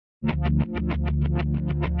I'm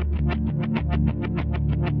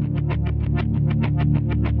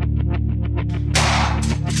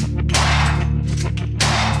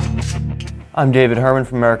David Herman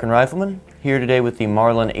from American Rifleman, here today with the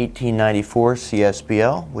Marlin 1894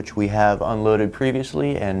 CSBL, which we have unloaded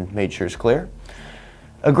previously and made sure is clear.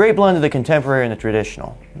 A great blend of the contemporary and the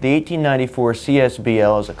traditional. The 1894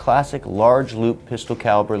 CSBL is a classic large loop pistol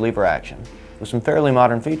caliber lever action with some fairly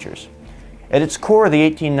modern features. At its core, the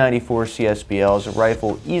 1894 CSBL is a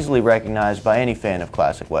rifle easily recognized by any fan of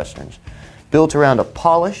classic westerns. Built around a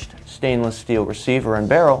polished stainless steel receiver and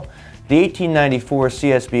barrel, the 1894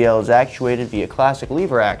 CSBL is actuated via classic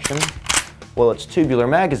lever action, while its tubular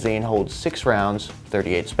magazine holds 6 rounds,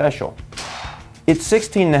 38 special. Its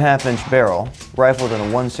 16.5-inch barrel, rifled in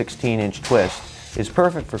a 1/16-inch twist, is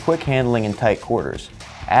perfect for quick handling in tight quarters,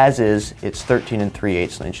 as is its 13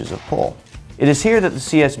 3/8 inches of pull. It is here that the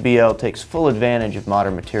CSBL takes full advantage of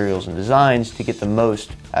modern materials and designs to get the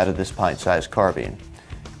most out of this pint-sized carbine.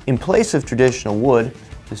 In place of traditional wood,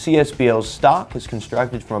 the CSBL's stock is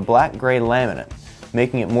constructed from a black-gray laminate,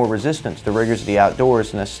 making it more resistant to the rigors of the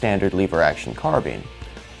outdoors than a standard lever-action carbine.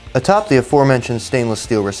 Atop the aforementioned stainless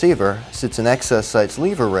steel receiver sits an excess sight's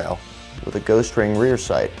lever rail with a ghost ring rear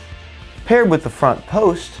sight. Paired with the front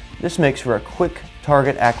post, this makes for a quick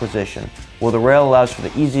target acquisition, while the rail allows for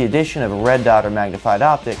the easy addition of a red dot or magnified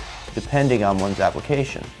optic depending on one's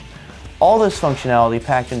application. All this functionality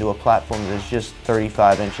packed into a platform that is just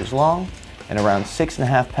 35 inches long and around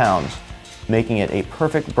 6.5 pounds, making it a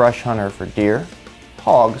perfect brush hunter for deer,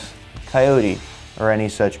 hogs, coyote, or any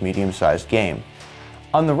such medium-sized game.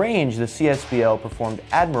 On the range, the CSBL performed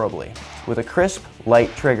admirably, with a crisp,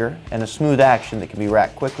 light trigger and a smooth action that can be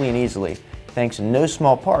racked quickly and easily, thanks in no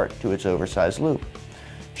small part to its oversized loop.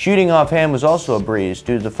 Shooting offhand was also a breeze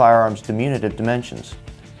due to the firearm's diminutive dimensions.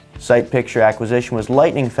 Sight picture acquisition was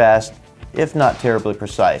lightning fast, if not terribly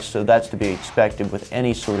precise, so that's to be expected with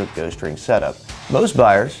any sort of ghost ring setup. Most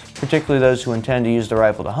buyers, particularly those who intend to use the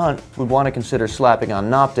rifle to hunt, would want to consider slapping on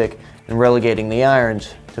an optic and relegating the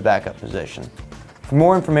irons to backup position. For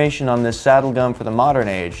more information on this saddle gun for the modern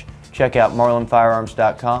age, check out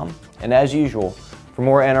marlinfirearms.com, and as usual, for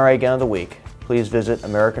more NRA Gun of the Week, please visit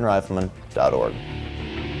AmericanRifleman.org.